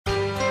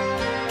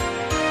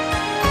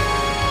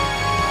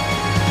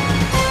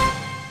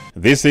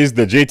This is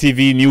the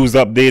JTV News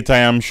Update. I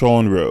am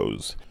Sean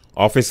Rose.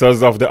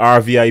 Officers of the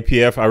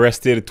RVIPF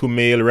arrested 2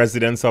 male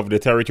residents of the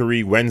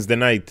territory Wednesday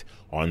night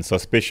on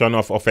suspicion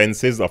of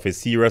offenses of a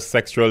serious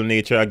sexual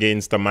nature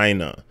against a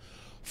minor.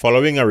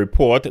 Following a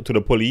report to the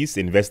police,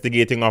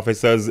 investigating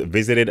officers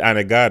visited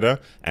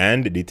Anegada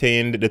and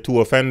detained the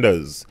 2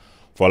 offenders.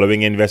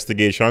 Following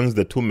investigations,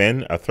 the 2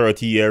 men, a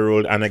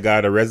 30-year-old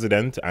Anegada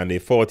resident and a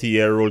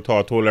 40-year-old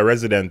Tortola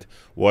resident,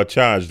 were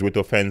charged with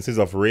offenses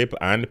of rape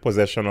and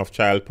possession of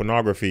child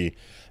pornography,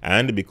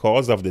 and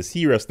because of the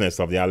seriousness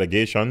of the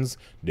allegations,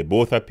 they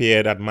both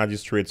appeared at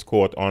Magistrates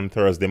Court on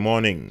Thursday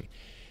morning.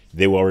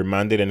 They were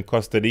remanded in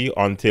custody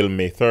until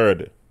May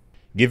 3rd.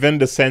 Given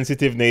the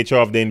sensitive nature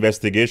of the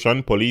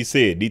investigation, police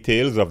say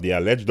details of the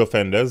alleged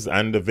offenders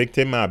and the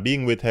victim are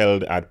being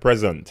withheld at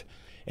present.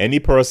 Any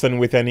person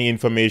with any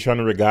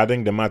information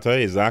regarding the matter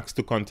is asked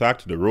to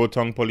contact the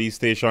Rotong Police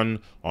Station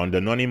on the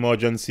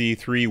non-emergency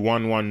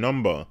 311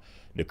 number,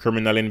 the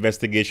Criminal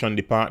Investigation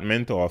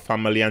Department or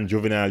Family and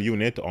Juvenile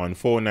Unit on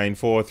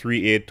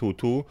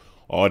 494-3822,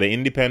 or the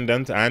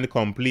independent and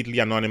completely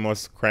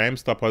anonymous Crime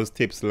Stoppers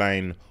Tips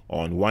line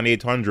on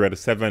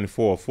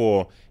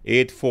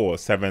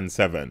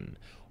 1-800-744-8477.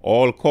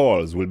 All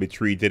calls will be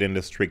treated in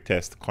the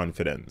strictest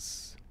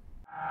confidence.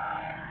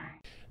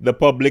 The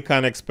public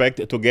can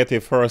expect to get a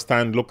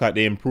first-hand look at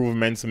the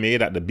improvements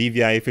made at the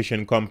BVI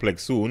Fishing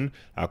Complex soon,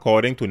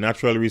 according to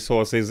Natural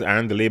Resources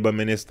and Labour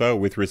Minister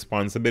with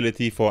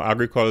responsibility for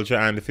agriculture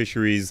and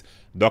fisheries,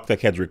 Dr.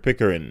 Kedrick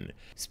Pickering.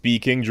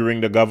 Speaking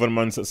during the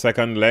government's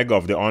second leg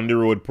of the On the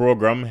Road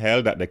program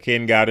held at the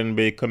Cane Garden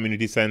Bay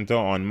Community Centre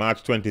on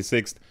March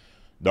 26th,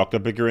 Dr.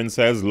 Pickering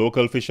says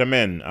local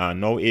fishermen are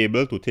now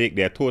able to take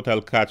their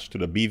total catch to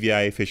the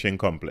BVI Fishing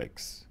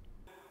Complex.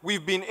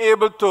 We've been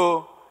able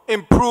to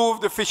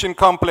improve the fishing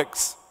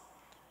complex.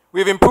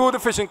 We've improved the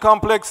fishing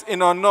complex in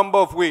a number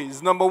of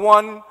ways. Number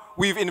one,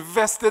 we've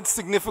invested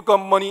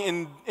significant money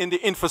in the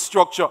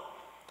infrastructure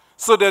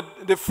so that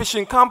the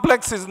fishing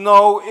complex is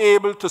now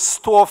able to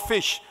store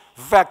fish,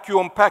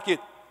 vacuum pack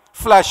it,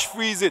 flash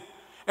freeze it,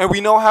 and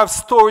we now have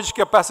storage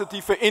capacity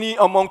for any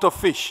amount of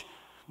fish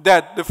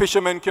that the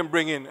fishermen can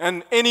bring in.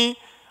 And any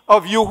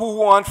of you who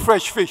want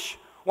fresh fish,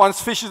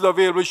 once fish is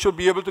available, should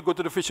be able to go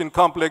to the fishing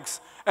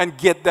complex and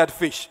get that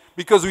fish,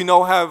 because we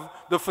now have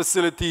the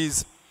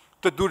facilities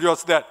to do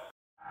just that.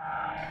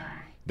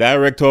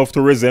 Director of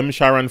Tourism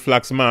Sharon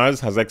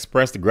Flax-Mars has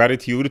expressed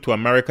gratitude to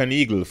American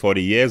Eagle for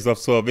the years of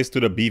service to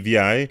the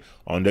BVI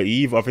on the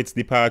eve of its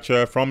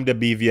departure from the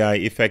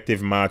BVI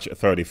effective March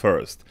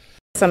 31st.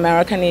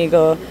 American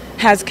Eagle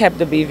has kept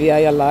the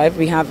BVI alive.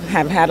 We have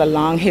had a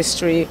long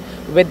history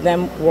with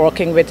them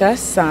working with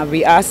us.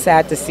 We are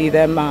sad to see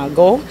them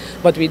go,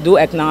 but we do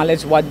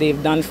acknowledge what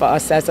they've done for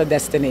us as a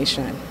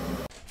destination.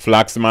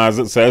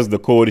 Flax-Mars says the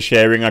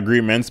code-sharing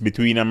agreements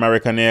between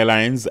American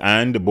Airlines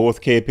and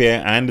both Cape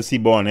Air and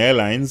Seabourn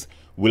Airlines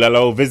will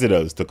allow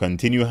visitors to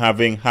continue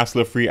having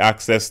hassle-free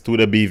access to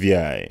the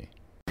BVI.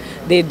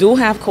 They do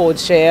have code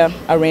share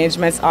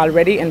arrangements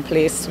already in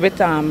place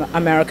with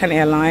American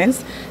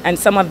Airlines and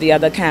some of the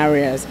other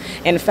carriers.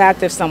 In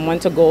fact, if someone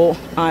were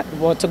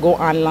to go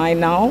online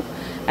now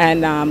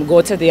and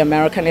go to the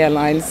American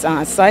Airlines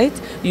site,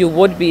 you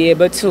would be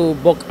able to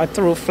book a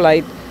through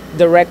flight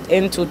direct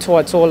into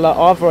Tortola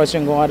or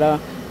Virgin Gorda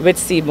with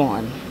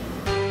Seabourn.